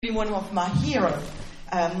One of my heroes.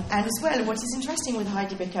 And as well, what is interesting with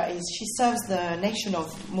Heidi Becker is she serves the nation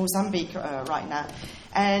of Mozambique right now.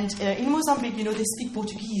 And in Mozambique, they speak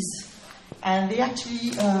Portuguese. And they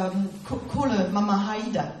actually call her Mama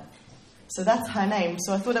Haida. So that's her name.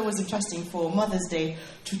 So I thought that was interesting for Mother's Day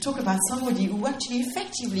to talk about somebody who actually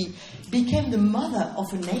effectively became the mother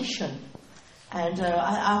of a nation. And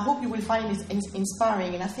I hope you will find it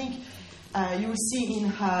inspiring. And I think you will see in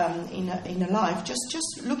her life,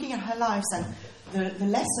 just looking at her lives and the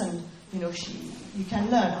lesson you can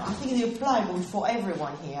learn. I think they apply for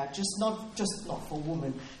everyone here, just not for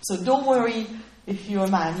women. So don't worry if you're a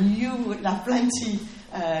man, you would have plenty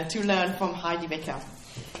to learn from Heidi Becker.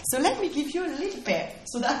 So let me give you a little bit.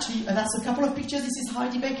 So that's a couple of pictures. This is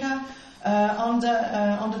Heidi Becker.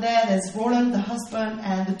 Under there, there's Roland, the husband,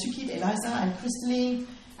 and the two kids, Eliza and Christeline,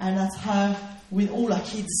 and that's her with all her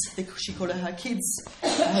kids. She called her kids,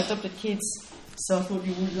 her adopted kids. So I thought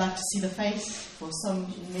you would like to see the face. For some,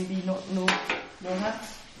 maybe not know her.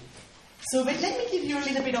 So, but let me give you a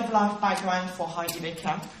little bit of life background for Heidi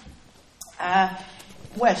Becker.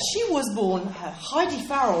 Well, she was born, Heidi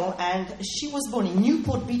Farrell, and she was born in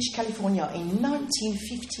Newport Beach, California in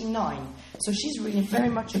 1959. So she's really very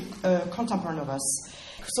much a contemporary of us.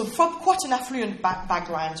 So from quite an affluent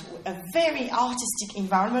background, a very artistic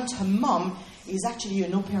environment. Her mum is actually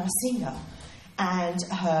an opera singer, and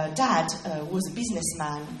her dad was a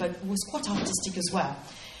businessman, but was quite artistic as well.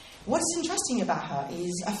 What's interesting about her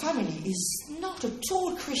is her family is not at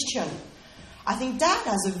all Christian. I think Dad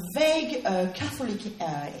has a vague Catholic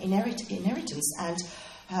inheritance, and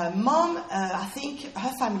her mom, I think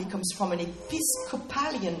her family comes from an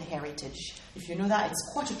Episcopalian heritage. If you know that,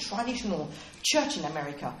 it's quite a traditional church in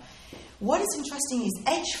America. What is interesting is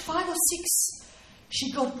age 5 or 6,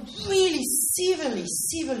 she got really severely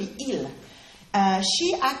ill.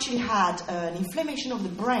 She actually had an inflammation of the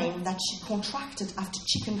brain that she contracted after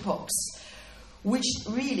chickenpox, which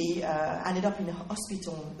really ended up in a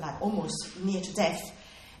hospital, like almost near to death.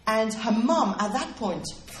 And her mom, at that point,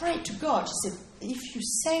 prayed to God. She said, if you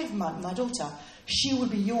save my daughter, she will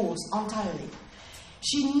be yours entirely.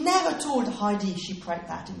 She never told Heidi she prayed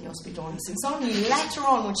that in the hospital. It's only later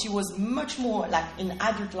on, when she was much more like in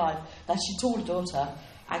adult life, that she told her daughter,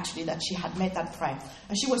 actually, that she had made that prayer.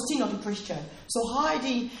 And she was still not a Christian. So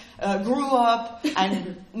Heidi grew up,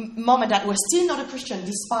 and Mom and Dad were still not a Christian,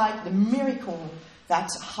 despite the miracle that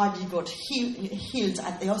Heidi got healed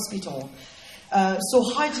at the hospital. So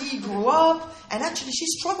Heidi grew up, and actually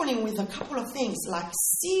she's struggling with a couple of things, like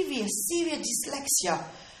severe dyslexia.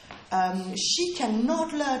 She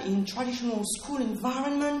cannot learn in traditional school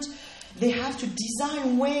environment. They have to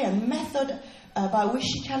design way and method by which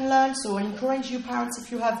she can learn. So I encourage you parents, if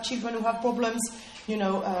you have children who have problems,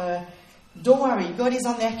 don't worry, God is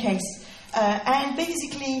on their case. And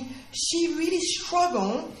basically, she really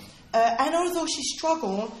struggled, and although she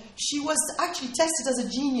struggled, she was actually tested as a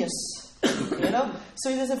genius,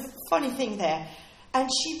 So there's a funny thing there. And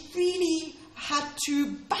she really had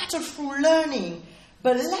to battle through learning,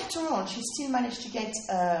 but later on, she still managed to get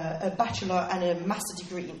a bachelor and a master's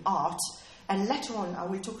degree in art. And later on, I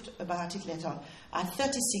will talk about it later. At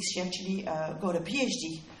 36, she actually got a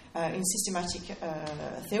PhD in systematic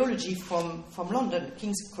theology from London,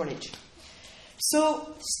 King's College.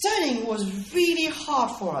 So studying was really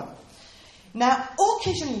hard for her. Now,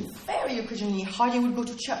 very occasionally, Heidi would go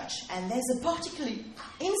to church. And there's a particular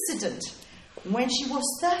incident when she was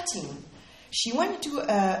 13. She went to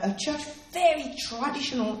a church, very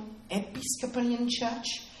traditional Episcopalian church.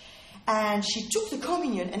 And she took the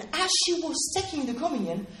communion, and as she was taking the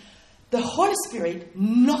communion, the Holy Spirit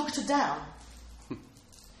knocked her down.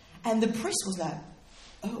 And the priest was like,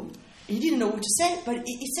 oh, he didn't know what to say, but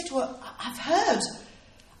he said to her,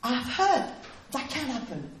 I've heard, that can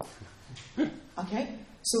happen. Okay?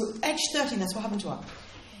 So, age 13, that's what happened to her.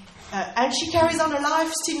 And she carries on her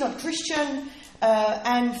life, still not Christian,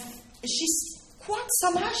 and she's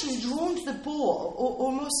drawn to the poor,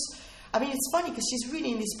 almost. I mean, it's funny because she's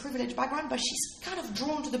really in this privileged background, but she's kind of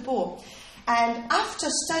drawn to the poor. And after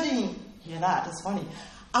studying, that's funny.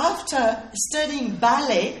 After studying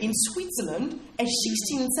ballet in Switzerland at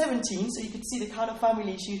 16 and 17, so you could see the kind of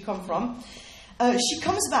family she'd come from, she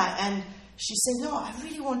comes back and she says, no, I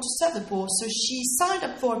really want to serve the poor. So she signed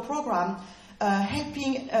up for a program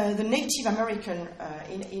helping the Native American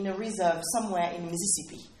in a reserve somewhere in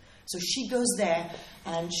Mississippi. So she goes there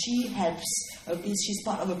and she helps, she's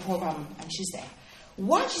part of a program and she's there.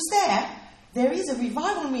 While she's there is a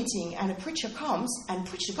revival meeting and a preacher comes and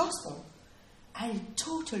preaches the gospel. And it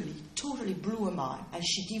totally blew her mind, and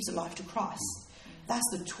she gives her life to Christ. That's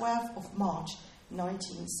the 12th of March,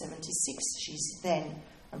 1976. She's then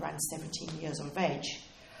around 17 years of age.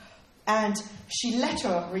 And she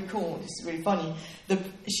later recalled, it's really funny,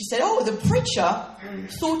 she said, the preacher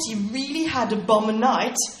thought he really had a bomber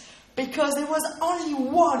night because there was only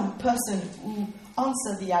one person who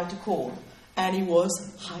answered the altar call, and it was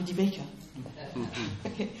Heidi Baker.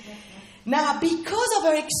 Okay. Now, because of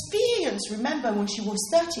her experience, remember when she was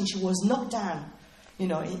 13, she was knocked down, in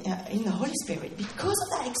the Holy Spirit. Because of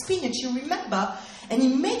that experience, she remembered, and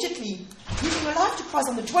immediately, giving her life to Christ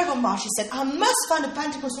on the 12th of March, she said, I must find a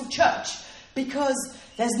Pentecostal church because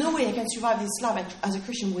there's no way I can survive this life as a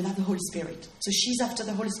Christian without the Holy Spirit. So she's after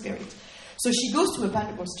the Holy Spirit. So she goes to a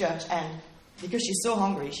Pentecostal church, and because she's so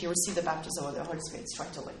hungry, she received the baptism of the Holy Spirit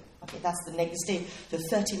straight away. Okay, that's the next day, the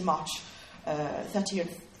 13th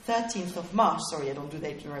of March. Sorry, I don't do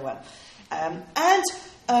that very well.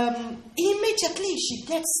 Immediately she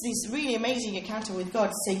gets this really amazing encounter with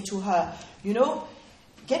God, saying to her,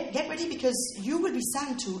 get ready because you will be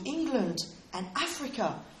sent to England and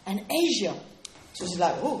Africa and Asia. So she's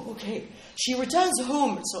like, okay. She returns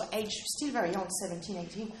home, so age still very young, 17,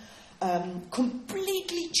 18,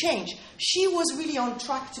 completely changed. She was really on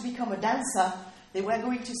track to become a dancer. They were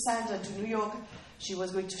going to send her to New York. She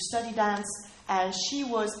was going to study dance. And she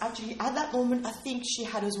was actually, at that moment, I think she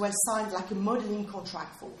had as well signed like a modeling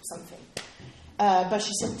contract for something. But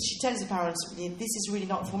she tells the parents, this is really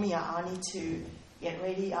not for me. I need to get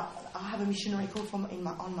ready. I have a missionary call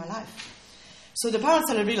on my life. So the parents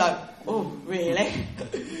are a bit like, oh, really?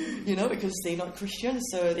 Because they're not Christian,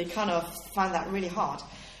 so they kind of find that really hard.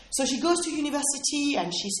 So she goes to university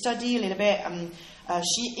and she studies a little bit.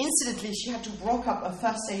 She had to break up a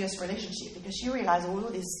first serious relationship because she realized, although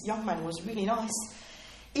this young man was really nice,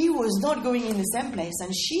 he was not going in the same place,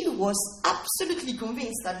 and she was absolutely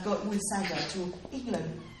convinced that God will send her to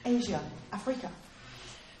England, Asia, Africa.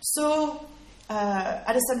 So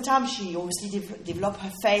at the same time, she obviously developed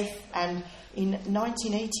her faith, and in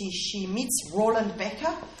 1980 she meets Roland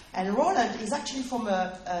Baker, and Roland is actually from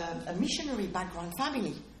a missionary background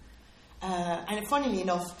family. And funnily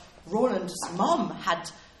enough, Roland's mom had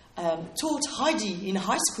taught Heidi in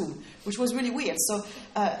high school, which was really weird. So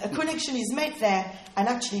a connection is made there, and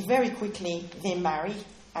actually very quickly they marry,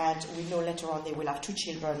 and we know later on they will have 2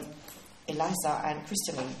 children, Eliza and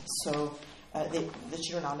Christine. So the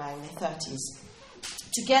children are now in their 30s.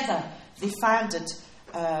 Together, they founded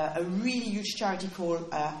a really huge charity called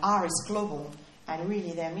Aris Global, and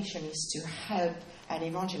really their mission is to help and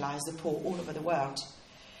evangelize the poor all over the world.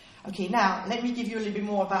 Okay, now, let me give you a little bit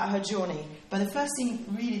more about her journey. But the first thing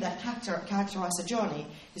really that characterizes her journey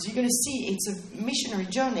is you're going to see it's a missionary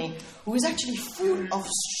journey who is actually full of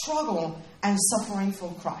struggle and suffering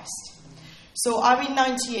for Christ. So I'm in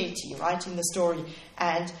 1980, right, in the story.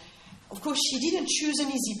 And, of course, she didn't choose an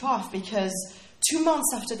easy path because 2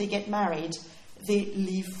 months after they get married, they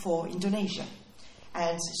leave for Indonesia.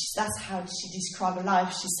 And that's how she described her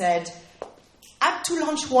life. She said, I had to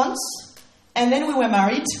lunch once, and then we were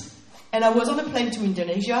married. And I was on a plane to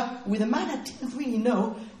Indonesia with a man I didn't really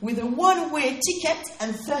know, with a one-way ticket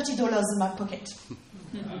and $30 in my pocket.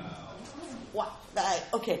 Wow.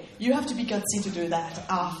 Okay, you have to be gutsy to do that,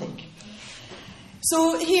 I think.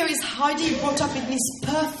 So here is Heidi brought up in this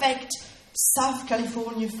perfect South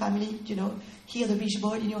California family, hear the Beach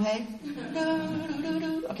Boy in your head.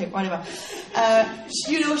 Okay, whatever.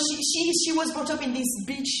 She was brought up in this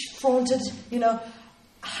beach-fronted,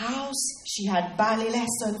 house. She had ballet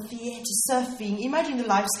lesson, theatre, surfing. Imagine the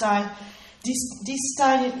lifestyle.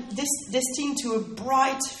 Destined to a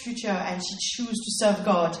bright future, and she chose to serve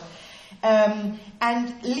God.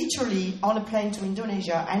 And literally on a plane to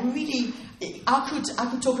Indonesia, and really, I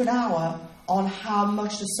could talk an hour on how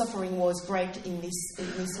much the suffering was great in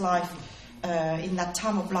this life, in that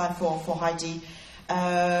time of life for Heidi.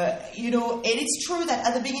 And it's true that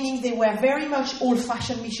at the beginning they were very much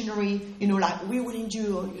old-fashioned missionary, like we will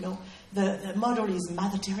endure, the model is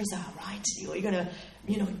Mother Teresa, right? You're going to,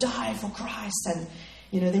 die for Christ. And,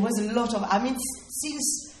 there was a lot of,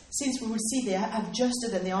 since we will see they have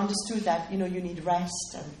adjusted and they understood that, you need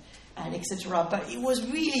rest and etc. But it was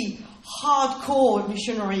really hardcore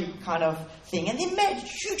missionary kind of thing. And they made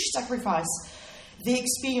huge sacrifice. They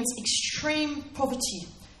experienced extreme poverty,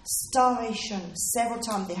 starvation. Several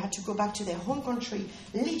times they had to go back to their home country,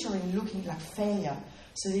 literally looking like failure.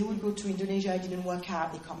 So they would go to Indonesia, it didn't work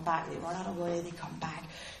out, they come back, they run out of money, they come back.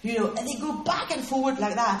 And they go back and forward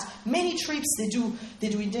like that. Many trips they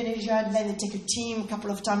do Indonesia, and then they take a team a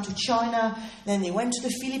couple of times to China, then they went to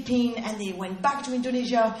the Philippines, and they went back to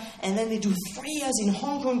Indonesia, and then they do 3 years in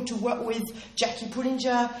Hong Kong to work with Jackie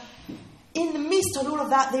Pullinger. In the midst of all of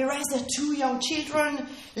that, they raised their 2 young children,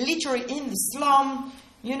 literally in the slum.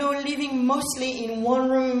 living mostly in one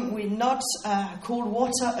room with not cold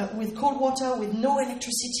water, with no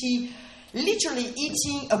electricity, literally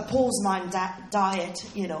eating a poor's man diet,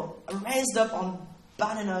 raised up on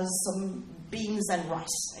bananas, some beans and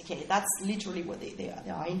rice. Okay, that's literally what they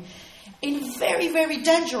are in a very, very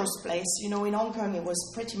dangerous place. In Hong Kong, it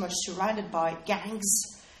was pretty much surrounded by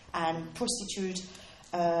gangs and prostitutes.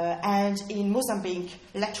 And in Mozambique,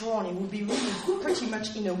 later on, it would be really pretty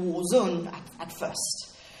much in a war zone at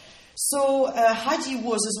first. So Heidi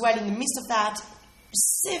was as well in the midst of that,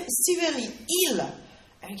 severely ill.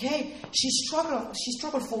 Okay, she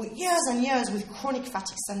struggled for years and years with chronic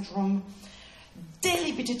fatigue syndrome,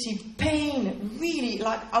 debilitative pain. Really,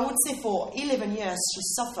 I would say for 11 years, she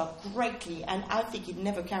suffered greatly, and I think it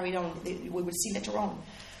never carried on. We will see later on.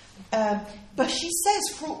 But she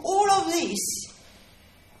says, through all of this,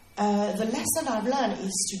 the lesson I've learned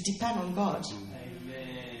is to depend on God.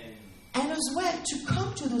 Amen. And as well, to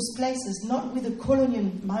come to those places not with a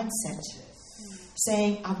colonial mindset,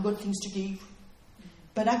 saying, I've got things to give.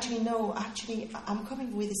 But I'm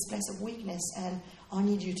coming with this place of weakness, and I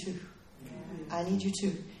need you too. I need you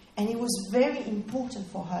too. And it was very important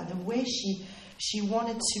for her, the way she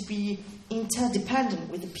wanted to be interdependent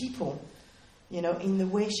with the people, in the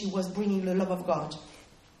way she was bringing the love of God.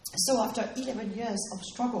 So after 11 years of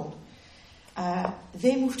struggle,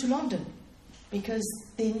 they moved to London because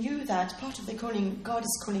they knew that part of the calling, God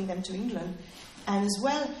is calling them to England. And as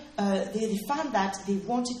well, they found that they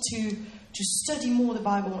wanted to study more the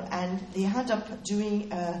Bible, and they had up doing,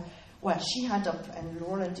 she had up, and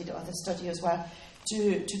Roland did other study as well,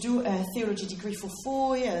 to do a theology degree for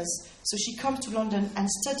 4 years. So she comes to London and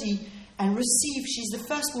study and receive. She's the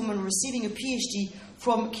first woman receiving a PhD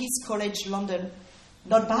from King's College London.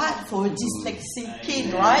 Not bad for a dyslexic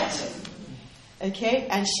kid, right? Okay,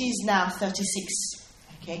 and she's now 36.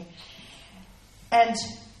 Okay, and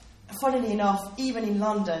funnily enough, even in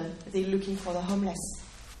London, they're looking for the homeless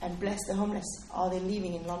and bless the homeless. Are they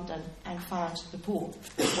living in London and find the poor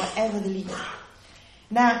wherever they live?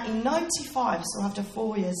 Now, in 95, so after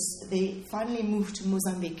 4 years, they finally moved to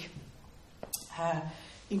Mozambique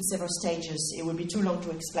in several stages. It would be too long to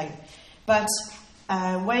explain. But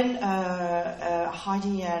when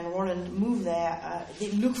Heidi and Roland moved there,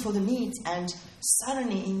 they looked for the needs, and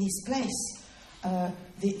suddenly in this place,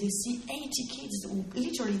 they see 80 kids.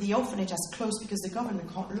 Literally, the orphanage has closed because the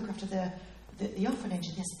government can't look after the orphanage.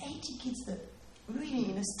 There's 80 kids that really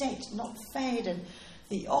in a state, not fed, and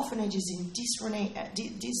the orphanage is in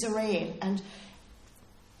disarray. And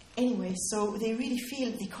anyway, so they really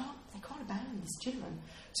feel they can't abandon these children.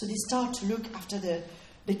 So they start to look after the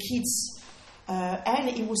kids. And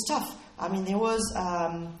it was tough. I mean, there was,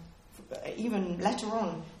 even later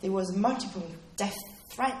on, there was multiple death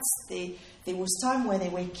threats. There was time where they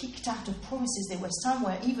were kicked out of provinces. There was time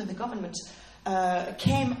where even the government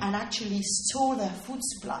came and actually stole their food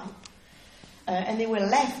supply. And they were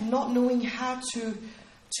left not knowing how to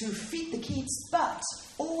feed the kids, but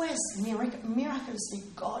always miraculously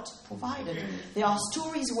God provided. There are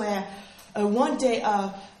stories where one day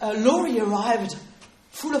a lorry arrived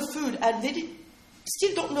full of food, and they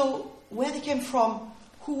still don't know where they came from,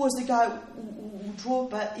 who was the guy who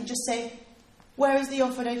drove, but he just said, where is the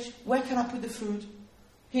orphanage? Where can I put the food?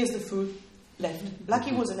 Here's the food. Left. Like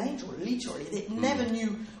he was an angel, literally. They never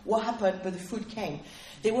knew what happened, but the food came.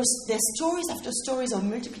 There's stories after stories of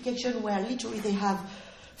multiplication where literally they have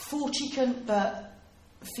 4 chicken, but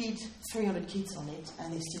feed 300 kids on it,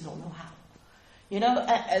 and they still don't know how.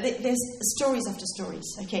 There's stories after stories,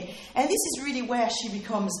 okay? And this is really where she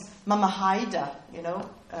becomes Mama Haida,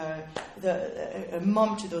 a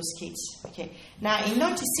mom to those kids, okay? Now, in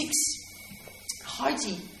 96,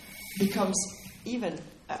 Heidi becomes even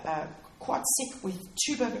quite sick with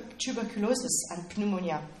tuberculosis and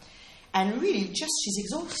pneumonia. And really, she's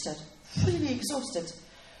exhausted, really exhausted.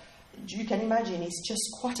 You can imagine it's just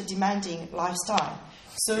quite a demanding lifestyle.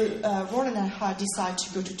 So Roland and her decide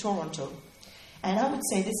to go to Toronto. And I would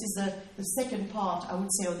say this is the second part, I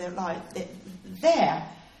would say, of their life. There,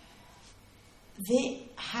 they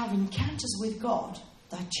have encounters with God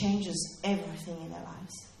that changes everything in their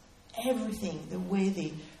lives. Everything, the way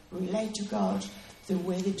they relate to God, the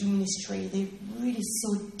way they do ministry, they're really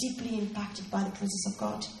so deeply impacted by the presence of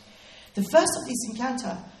God. The first of this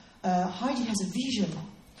encounter, Heidi has a vision,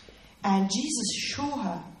 and Jesus showed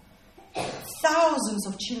her thousands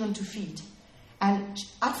of children to feed. And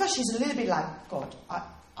at first she's a little bit like, God,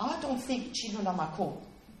 I don't think children are my call.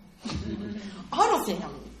 I don't think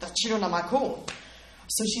that children are my call.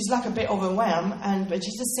 So she's like a bit overwhelmed, but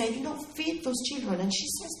Jesus said, feed those children. And she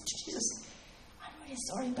says to Jesus, I'm really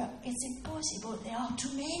sorry, but it's impossible. There are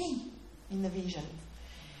too many in the vision.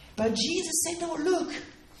 But Jesus said, no, look,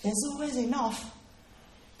 there's always enough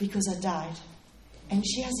because I died. And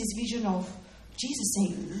she has this vision of Jesus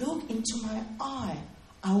saying, look into my eye.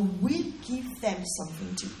 I will give them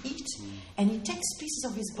something to eat. And he takes pieces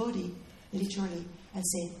of his body, literally, and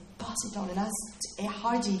says, pass it on. And as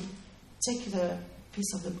Heidi take the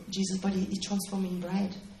piece of Jesus' body, he transforms in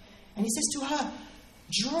bread. And he says to her,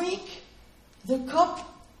 drink the cup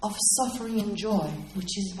of suffering and joy,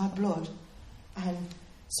 which is my blood. And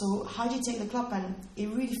so Heidi takes the cup, and it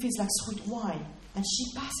really feels like sweet wine. And she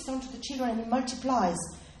passes it on to the children, and it multiplies.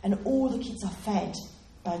 And all the kids are fed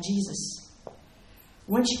by Jesus.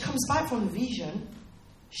 When she comes back from the vision,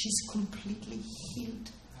 she's completely healed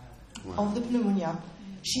of the pneumonia.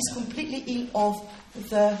 She's completely healed of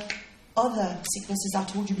the other sicknesses I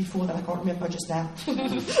told you before that I can't remember just now.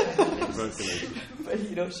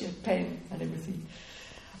 But, she had pain and everything.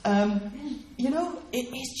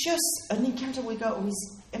 It's just an encounter with God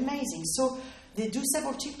was amazing. So they do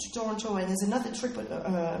several trips to Toronto, and there's another trip,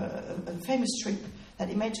 a famous trip that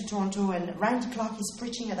he made to Toronto, and Randy Clark is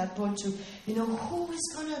preaching at that point to, who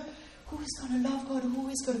is gonna love God, who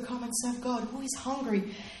is gonna come and serve God, who is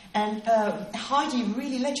hungry. And Heidi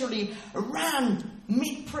really literally ran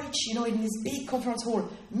mid-preach, in this big conference hall.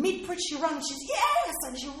 Mid-preach, she ran, and she's, yes!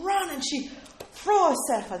 And she ran, and she threw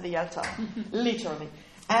herself at the altar, literally.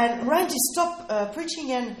 And Randy stopped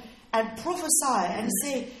preaching and prophesy and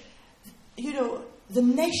say, the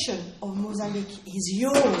nation of Mozambique is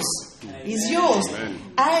yours. Is yours.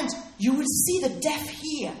 And you will see the deaf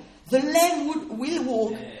hear. The lame will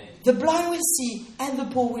walk. The blind will see. And the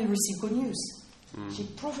poor will receive good news. She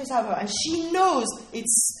prophesied her. And she knows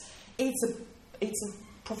it's a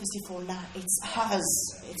prophecy for now. It's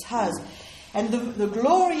hers. It's hers. And the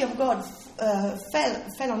glory of God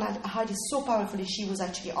fell on Heidi so powerfully she was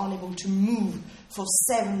actually unable to move for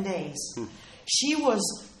 7 days. She was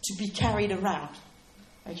to be carried around.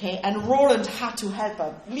 Okay, and Roland had to help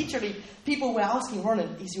her. Literally, people were asking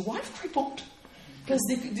Roland, is your wife crippled? Because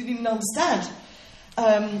they didn't understand.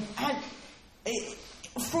 And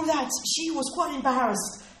through that, she was quite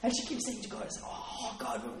embarrassed. And she keeps saying to God, oh,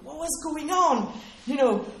 God, what was going on?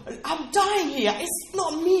 I'm dying here. It's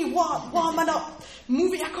not me. Why am I not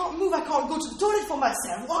moving? I can't move. I can't go to the toilet for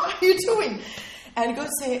myself. What are you doing? And God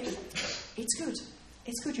said, it's good.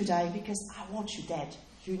 It's good you die because I want you dead.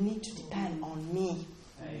 You need to depend on me.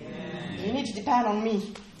 Amen. You need to depend on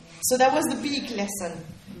me. So that was the big lesson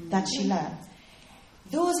that she learned.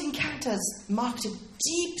 Those encounters marked a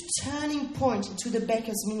deep turning point into the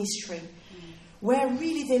Bakers' ministry, where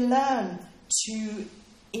really they learned to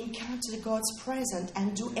encounter God's presence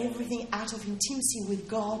and do everything out of intimacy with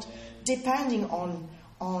God, depending on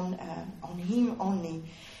Him only.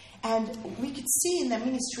 And we could see in their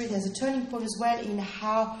ministry there's a turning point as well in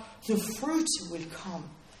how the fruit will come.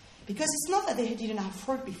 Because it's not that they didn't have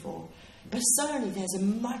fruit before, but suddenly there's a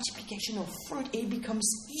multiplication of fruit. It becomes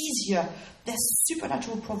easier. There's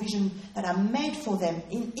supernatural provision that are made for them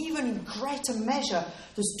in even in greater measure.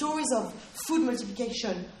 The stories of food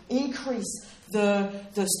multiplication increase.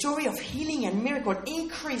 The story of healing and miracle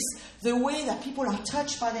increase. The way that people are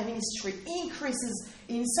touched by their ministry increases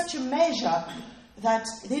in such a measure that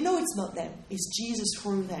they know it's not them, it's Jesus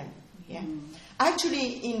through them. Yeah.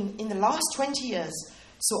 Actually, in the last 20 years,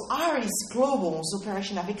 so Iris Global's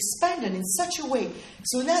operation have expanded in such a way.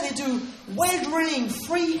 So now they do well drilling,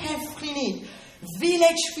 free health clinic,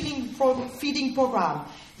 village feeding program.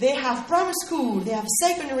 They have primary school, they have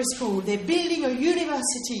secondary school, they're building a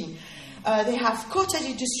university, they have cottage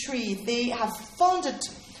industry, they have funded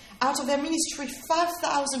out of their ministry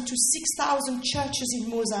 5,000 to 6,000 churches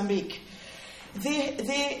in Mozambique. They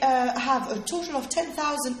have a total of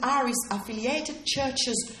 10,000 Iris affiliated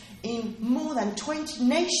churches in more than 20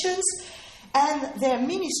 nations, and their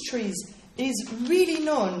ministries is really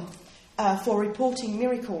known for reporting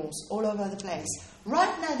miracles all over the place.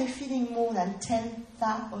 Right now they're feeding more than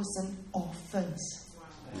 10,000 orphans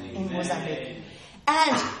in Mozambique.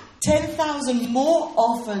 And 10,000 more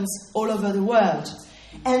orphans all over the world.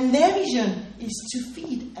 And their vision is to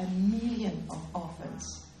feed 1 million of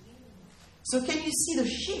orphans. So can you see the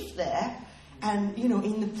shift there? And,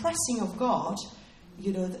 in the pressing of God,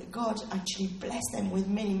 that God actually blessed them with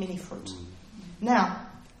many, many fruit. Now,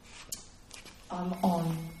 I'm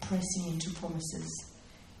on pressing into promises.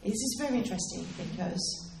 This is very interesting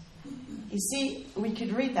because, you see, we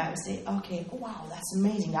could read that and say, okay, oh, wow, that's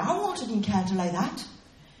amazing. I want an encounter like that.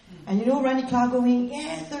 And, Randy Clark going,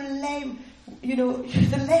 yeah, the lame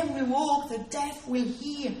will walk, the deaf will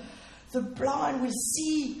hear, the blind will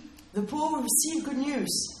see, the poor will receive good news.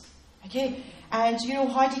 Okay? And,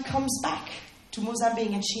 Heidi comes back to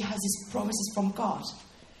Mozambique and she has these promises from God.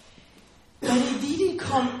 But it didn't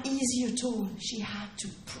come easy at all. She had to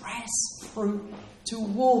press through to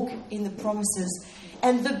walk in the promises.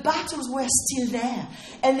 And the battles were still there.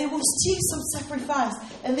 And there was still some sacrifice.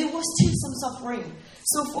 And there was still some suffering.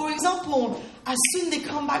 So, for example, as soon they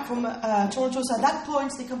come back from Toronto, so at that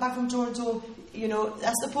point they come back from Toronto,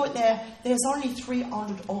 that's the point there. There's only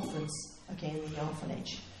 300 orphans, in the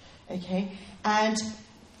orphanage. And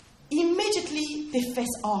immediately they face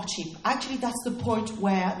hardship. Actually, that's the point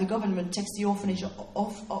where the government takes the orphanage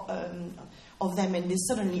of them, and they're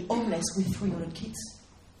suddenly homeless with 300 kids.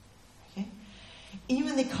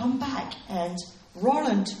 Even they come back, and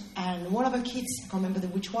Roland and one of her kids, I can't remember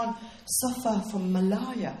which one, suffer from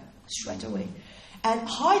malaria straight away. And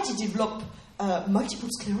Heidi developed multiple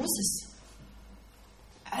sclerosis.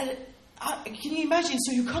 And can you imagine?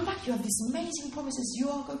 So you come back, you have these amazing promises. You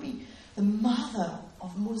are going to be the mother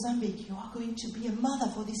of Mozambique. You are going to be a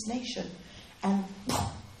mother for this nation. And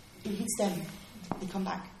it hits them. They come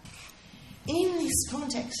back. In this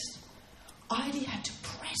context, Heidi had to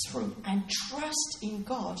press through and trust in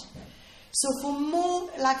God. So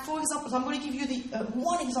for example, I'm going to give you the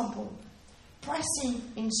one example. Pressing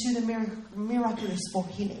into the miraculous for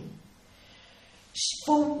healing.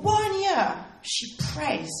 For 1 year, she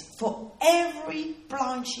prays for every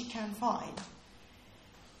blind she can find.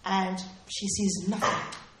 And she sees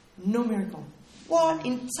nothing. No miracle. One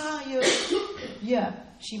entire year,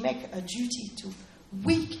 she makes a duty to,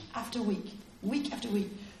 week after week,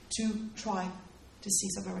 to try to see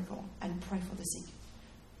some miracle and pray for the sick.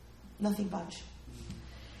 Nothing budge.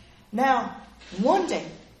 Now, one day,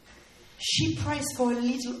 she prays for a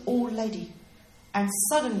little old lady, and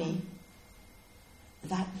suddenly,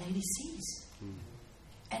 that lady sees.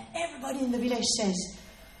 And everybody in the village says,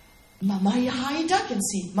 Mama Haida can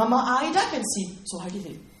see. Mama Haida can see. So Heidi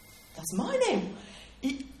said, that's my name.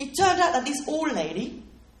 It turned out that this old lady,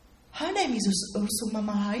 her name is also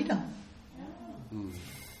Mama Haida.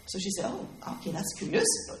 So she said, oh, okay, that's curious.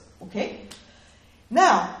 Okay.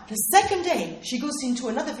 Now, the second day, she goes into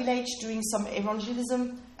another village doing some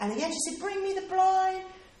evangelism. And again, she said, bring me the blind.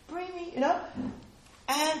 Bring me,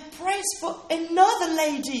 and prays for another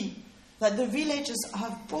lady that the villagers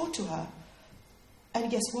have brought to her.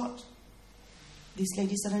 And guess what? This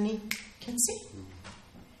lady suddenly can see.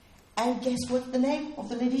 And guess what the name of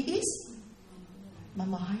the lady is?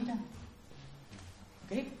 Mama Haida.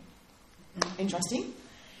 Okay? Interesting.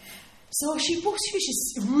 So she pursues.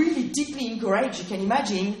 She's really deeply encouraged. You can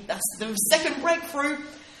imagine. That's the second breakthrough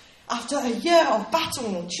after a year of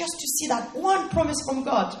battle, just to see that one promise from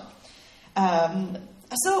God.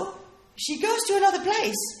 So she goes to another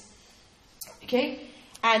place. Okay?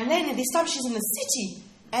 And then this time she's in the city.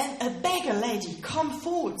 And a beggar lady comes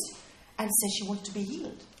forward and says she wants to be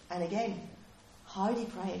healed. And again, Heidi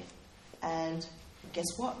prayed. And guess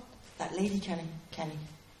what? That lady can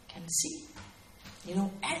see.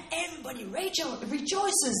 And everybody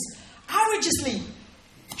rejoices outrageously,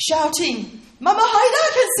 shouting, Mama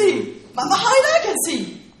Haida can see! Mama Haida can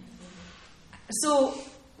see! So,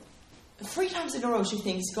 3 times in a row she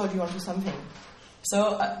thinks, God, you're onto something.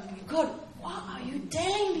 So, God, what are you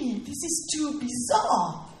telling me? This is too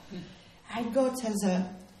bizarre. And God tells her,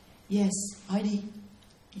 yes, Heidi,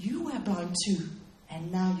 you were blind too,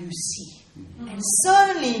 and now you see. And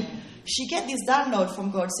suddenly, she gets this download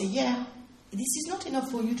from God, say, yeah, this is not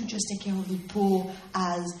enough for you to just take care of the poor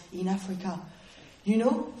as in Africa.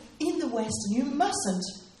 In the West, you mustn't,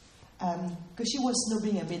 because she was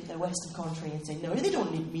snobbing a bit the Western country and saying, no, they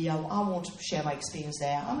don't need me, I want to share my experience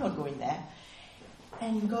there, I'm not going there.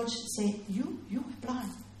 And God should say, you are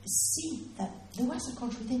blind. See that the Western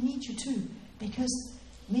country, they need you too, because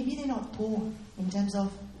maybe they're not poor in terms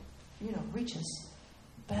of, riches,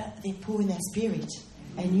 but they're poor in their spirit,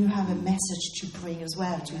 and you have a message to bring as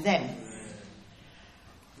well to them.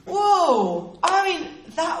 Whoa!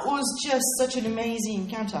 That was just such an amazing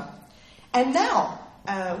encounter. And now,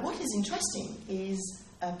 what is interesting is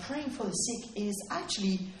praying for the sick is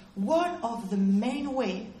actually one of the main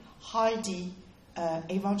way Heidi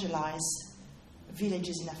evangelized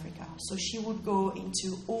villages in Africa. So she would go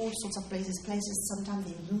into all sorts of places sometimes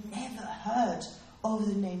they never heard of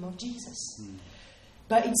the name of Jesus.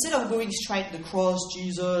 But instead of going straight to the cross,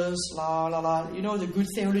 Jesus, the good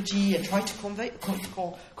theology, and try to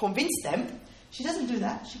convince them, she doesn't do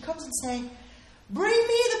that. She comes and says, bring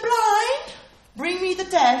me the blind, bring me the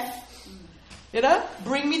deaf,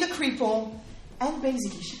 bring me the cripple. And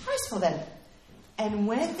basically, she prays for them. And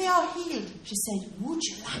when they are healed, she said, would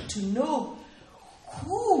you like to know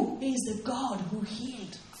who is the God who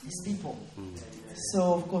healed these people?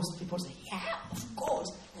 So, of course, people say, yeah, of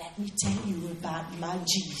course. Let me tell you about my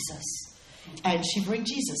Jesus. And she brings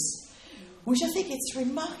Jesus. which I think it's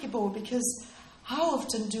remarkable because how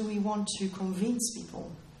often do we want to convince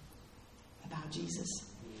people about Jesus?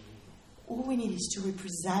 All we need is to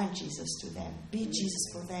represent Jesus to them, be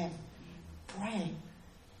Jesus for them, pray,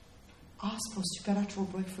 ask for supernatural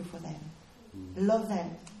breakthrough for them, love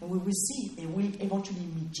them, and we will see they will eventually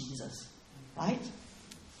meet Jesus. Right?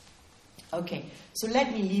 Okay, so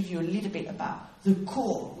let me leave you a little bit about the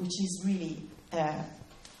core, which is really the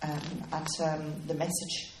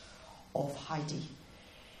message of Heidi.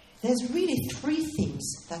 There's really three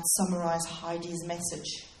themes that summarize Heidi's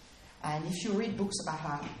message. And if you read books about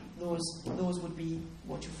her, those would be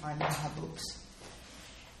what you find in her books.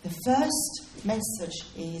 The first message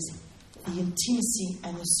is the intimacy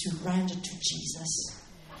and the surrender to Jesus.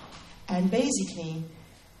 And basically,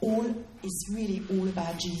 it's really all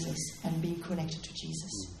about Jesus and being connected to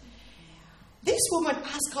Jesus. This woman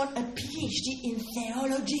has got a PhD in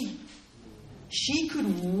theology. She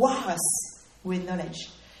could wow us with knowledge.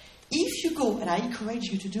 If you go, and I encourage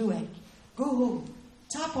you to do it, go home,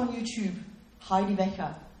 tap on YouTube Heidi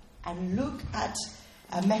Baker and look at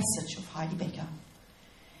a message of Heidi Baker.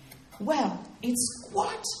 Well, it's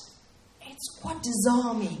quite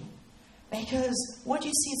disarming, because what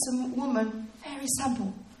you see is a woman, very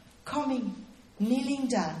simple, coming, kneeling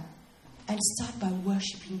down, and start by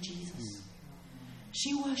worshipping Jesus.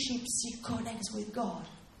 She worships, she connects with God.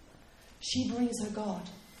 She brings her God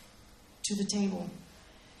to the table.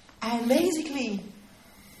 And basically,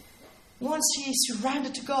 once she is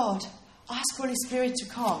surrendered to God, ask Holy Spirit to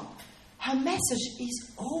come. Her message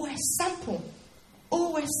is always simple.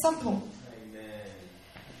 Always simple. Amen.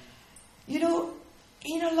 You know,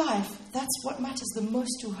 in her life, that's what matters the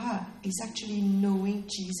most to her, is actually knowing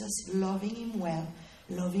Jesus, loving him well,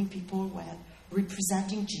 loving people well,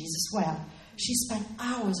 representing Jesus well. She spent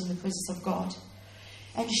hours in the presence of God.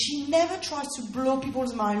 And she never tries to blow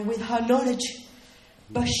people's mind with her knowledge,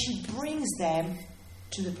 but she brings them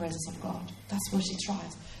to the presence of God. That's what she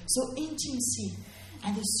tries. So intimacy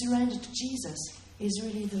and the surrender to Jesus is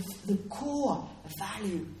really the core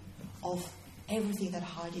value of everything that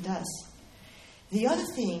Heidi does. The other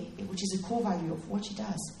thing, which is a core value of what she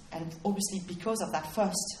does, and obviously because of that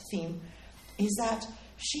first theme, is that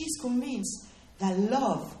she's convinced that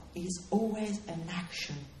love is always an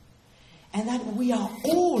action. And that we are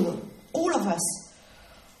all of us,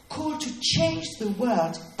 called to change the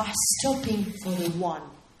world by stopping for the one.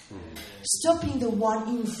 Stopping the one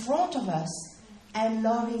in front of us and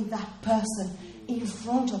loving that person in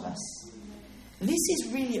front of us. This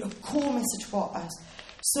is really a core message for us.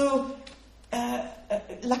 So,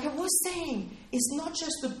 like I was saying, it's not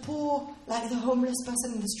just the poor, like the homeless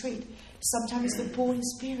person in the street. Sometimes it's the poor in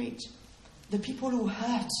spirit, the people who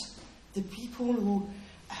hurt, the people who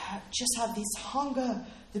just have this hunger,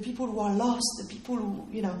 the people who are lost, the people who,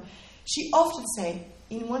 She often say,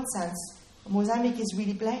 in one sense, Mozambique is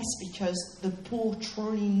really blessed because the poor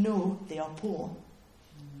truly know they are poor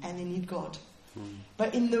and they need God.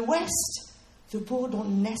 But in the West, the poor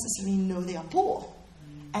don't necessarily know they are poor.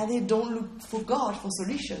 And they don't look for God for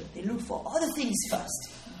solution. They look for other things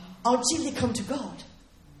first until they come to God.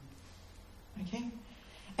 Okay?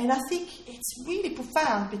 And I think it's really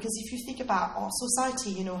profound, because if you think about our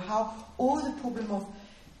society, how all the problem of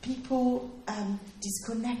people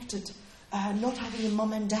disconnected, not having a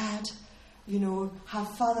mom and dad,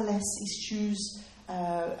 have fatherless issues,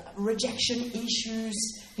 rejection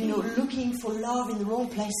issues, looking for love in the wrong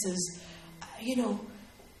places,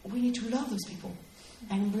 we need to love those people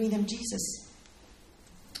and bring them Jesus.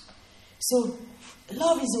 So,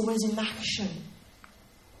 love is always in action.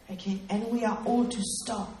 Okay? And we are all to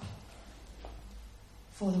stop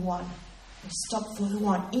for the one. Stop for the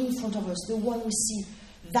one in front of us, the one we see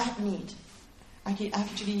that need.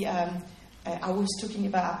 Actually, I was talking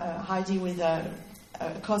about Heidi with a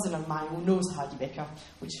cousin of mine who knows Heidi Baker,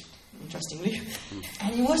 which, interestingly,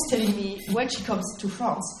 and he was telling me when she comes to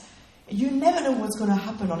France, you never know what's going to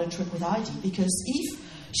happen on a trip with Heidi, because if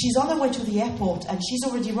she's on the way to the airport and she's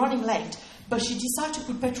already running late, but she decides to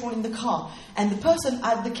put petrol in the car, and the person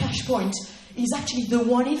at the cash point is actually the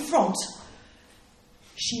one in front,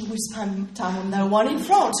 she will spend time on the one in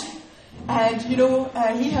front. And,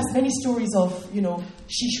 he has many stories of,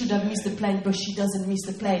 she should have missed the plane, but she doesn't miss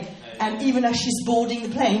the plane. And even as she's boarding the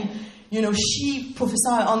plane, she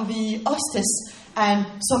prophesied on the hostess, and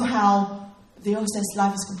somehow the hostess'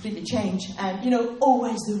 life is completely changed. And,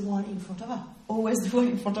 always the one in front of her. Always the one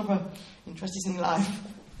in front of her. Interesting life.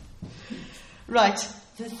 Right.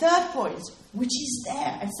 The third point, which is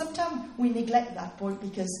there, and sometimes we neglect that point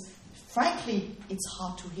because, frankly, it's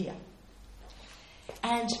hard to hear.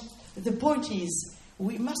 And the point is,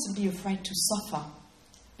 we mustn't be afraid to suffer,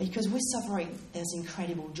 Because with suffering, there's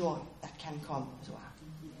incredible joy that can come as well.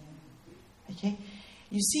 Okay?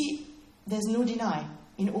 You see, there's no deny.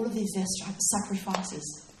 In all of these, there's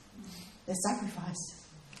sacrifices. There's sacrifice.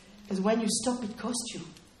 Because when you stop, it costs you.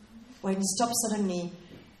 When you stop, suddenly,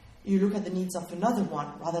 you look at the needs of another one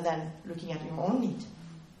rather than looking at your own need.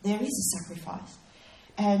 There is a sacrifice.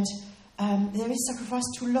 And there is sacrifice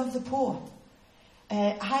to love the poor.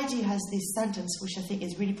 Heidi has this sentence which I think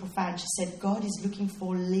is really profound. She said, God is looking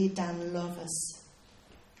for laid-down lovers.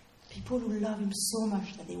 People who love him so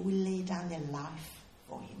much that they will lay down their life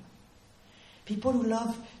for him. People who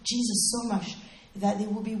love Jesus so much that they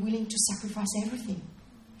will be willing to sacrifice everything.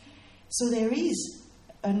 So there is,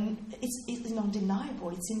 it's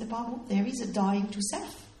undeniable, it's in the Bible, there is a dying to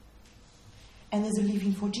self. And there's a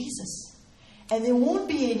living for Jesus. And there won't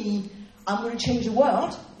be any, I'm going to change the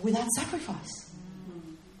world without sacrifice.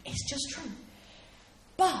 It's just true.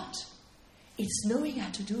 But it's knowing how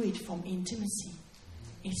to do it from intimacy.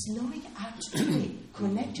 It's knowing how to do it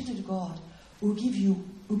connected to God who gives you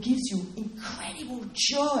incredible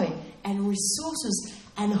joy and resources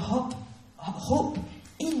and hope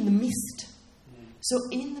in the midst. So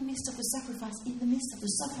in the midst of the sacrifice, in the midst of the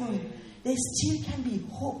suffering, there still can be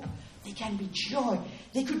hope. There can be joy.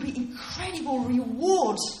 There could be incredible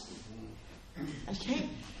rewards. Okay?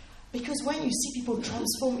 Because when you see people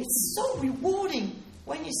transform, it's so rewarding.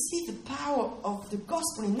 When you see the power of the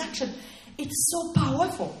gospel in action, it's so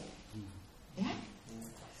powerful. Yeah?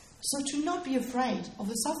 So to not be afraid of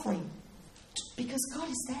the suffering, because God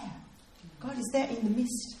is there. God is there in the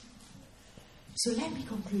midst. So let me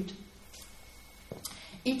conclude.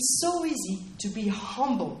 It's so easy to be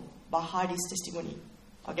humbled by Heidi's testimony.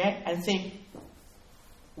 Okay? And think,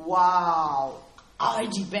 wow,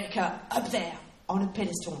 Heidi Baker up there on a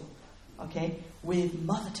pedestal. Okay? With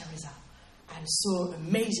Mother Teresa. And so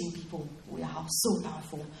amazing people. We are so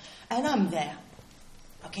powerful. And I'm there.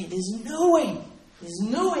 Okay? There's no way. There's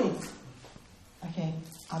no way. Okay?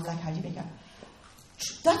 I'm like Heidi Baker.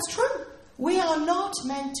 That's true. We are not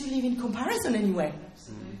meant to live in comparison anyway.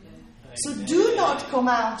 So do not come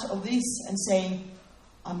out of this and say,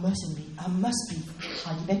 I must be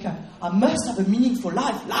Heidi Baker. I must have a meaningful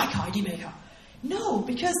life like Heidi Baker. No,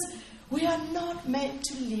 because we are not meant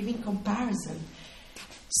to live in comparison.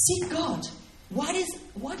 Seek God. What is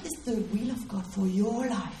the will of God for your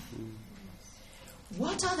life?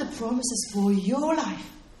 What are the promises for your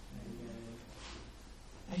life?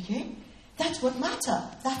 Okay? That's what matters.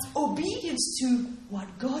 That's obedience to what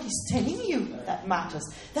God is telling you that matters.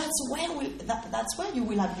 That's where you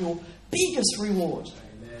will have your biggest reward.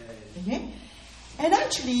 Okay? And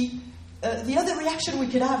actually, the other reaction we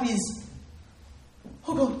could have is,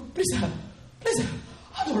 oh God, please,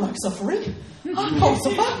 I don't like suffering. I can't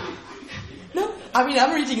suffer. No, I mean,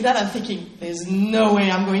 I'm reading that and thinking, there's no way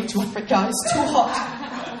I'm going to Africa. It's too hot.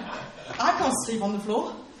 I can't sleep on the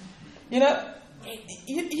floor. You know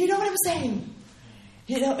what I'm saying?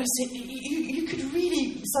 You could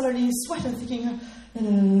really suddenly sweat and thinking,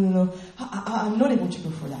 no. I'm not able to go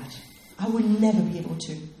for that. I will never be able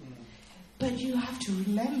to. But you have to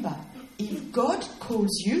remember, if God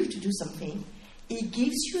calls you to do something, He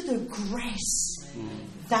gives you the grace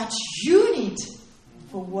that you need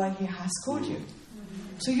for what He has called you.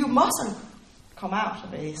 So you mustn't come out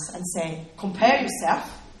of this and say, compare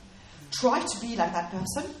yourself, try to be like that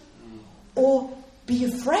person, or be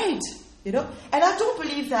afraid, And I don't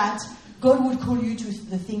believe that God would call you to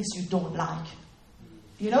the things you don't like.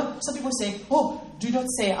 Some people say, do not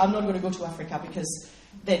say, I'm not going to go to Africa because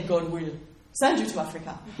then God will send you to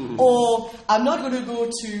Africa. Or I'm not going to go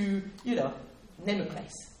to, name a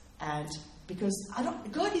place. And because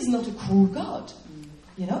God is not a cruel God.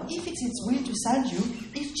 If it's His will to send you,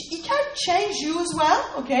 He can change you as well,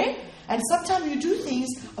 okay? And sometimes you do things,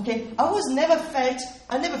 okay? I never felt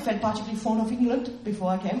particularly fond of England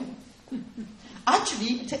before I came.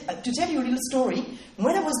 Actually, to tell you a little story,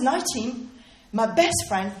 when I was 19, my best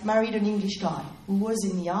friend married an English guy who was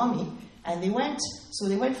in the army, and they went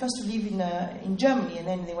first to live in Germany, and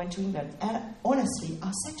then they went to England. And honestly,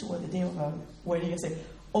 I said to her the day of her wedding, I said,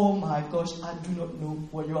 oh my gosh, I do not know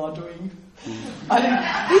what you are doing.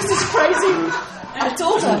 This is crazy. I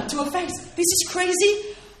told her to her face, this is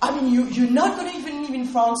crazy. I mean, you're not going to even live in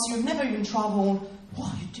France. You've never even traveled. Why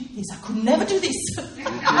are you doing this? I could never do this.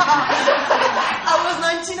 I was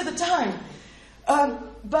 19 at the time.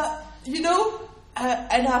 But,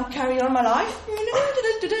 and I'm carrying on my life.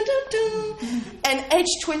 And age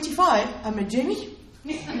 25, I met Jamie.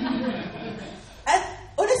 And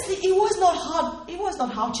honestly, it was not hard. It was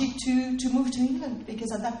not hard to move to England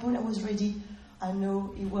because at that point I was ready I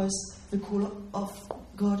know it was the call of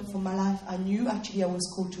God for my life. I knew actually I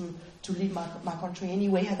was called to lead my country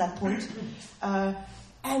anyway at that point.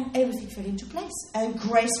 And everything fell into place. And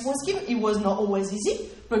grace was given. It was not always easy,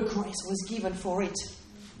 but grace was given for it.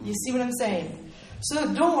 You see what I'm saying?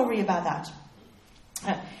 So don't worry about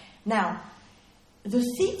that. Now, the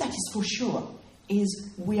thing that is for sure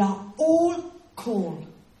is we are all called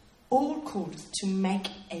to make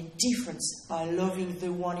a difference by loving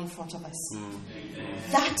the one in front of us.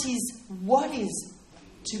 That is what is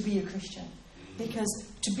to be a Christian. Because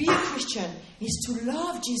to be a Christian is to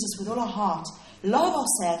love Jesus with all our heart, love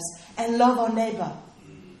ourselves, and love our neighbor.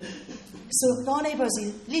 So our neighbor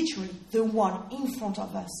is literally the one in front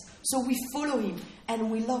of us. So we follow him and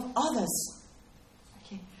we love others.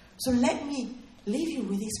 Okay. So let me leave you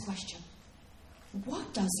with this question.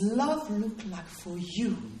 What does love look like for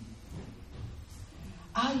you?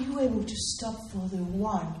 Are you able to stop for the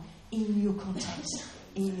one in your context,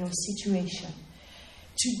 in your situation?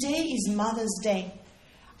 Today is Mother's Day.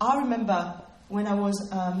 I remember when I was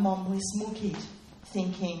a mom with a small kid,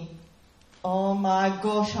 thinking, oh my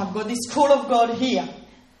gosh, I've got this call of God here.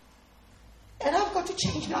 And I've got to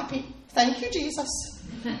change nappy. Thank you, Jesus.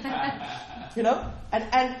 You know? And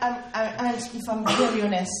if I'm very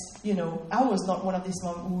honest, you know, I was not one of these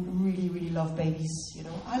moms who really, really love babies. You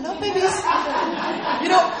know, I love babies. You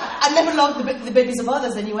know, I never loved the babies of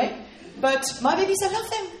others anyway. But my babies, I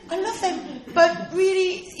love them. But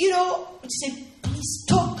really, you know, I say, please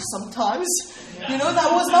talk sometimes. You know,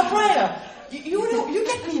 that was my prayer. You know, you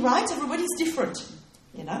get me right. Everybody's different.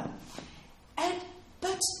 You know,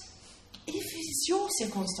 but if it's your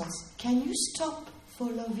circumstance, can you stop for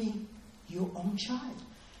loving your own child?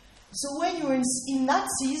 So when you're in that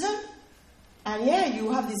season, and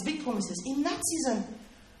you have these big promises, in that season,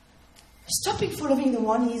 stopping for loving the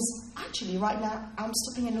one is actually right now, I'm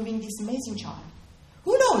stopping and loving this amazing child.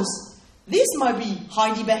 Who knows? This might be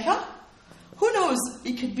Heidi Becker. Who knows?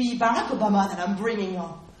 It could be Barack Obama that I'm bringing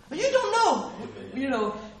on. But you don't know, you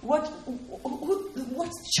know, what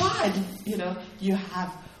child, you know, you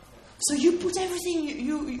have. So you put everything,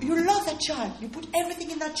 you love that child. You put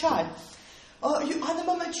everything in that child. At the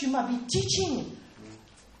moment you might be teaching.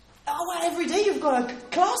 Every day you've got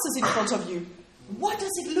classes in front of you. What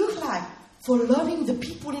does it look like for loving the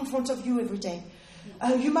people in front of you every day?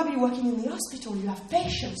 You might be working in the hospital. You have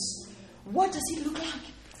patients. What does it look like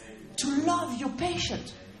to love your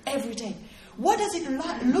patient every day? What does it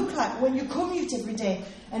look like when you commute every day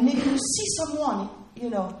and maybe you see someone, you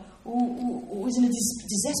know, who is in a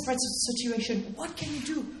desperate situation? What can you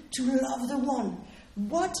do to love the one?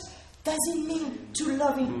 What does it mean to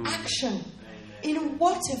love in action in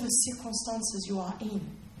whatever circumstances you are in?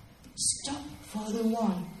 Stop for the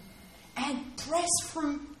one and press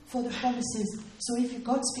through for the promises. So if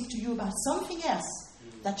God speaks to you about something else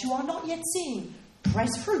that you are not yet seeing,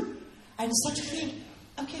 press through and start to think,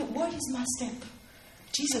 okay, what is my step?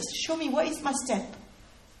 Jesus, show me what is my step.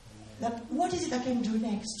 What is it I can do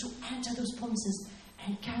next to enter those promises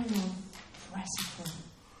and carry on pressing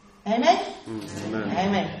through? Amen? Amen.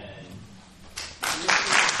 Amen.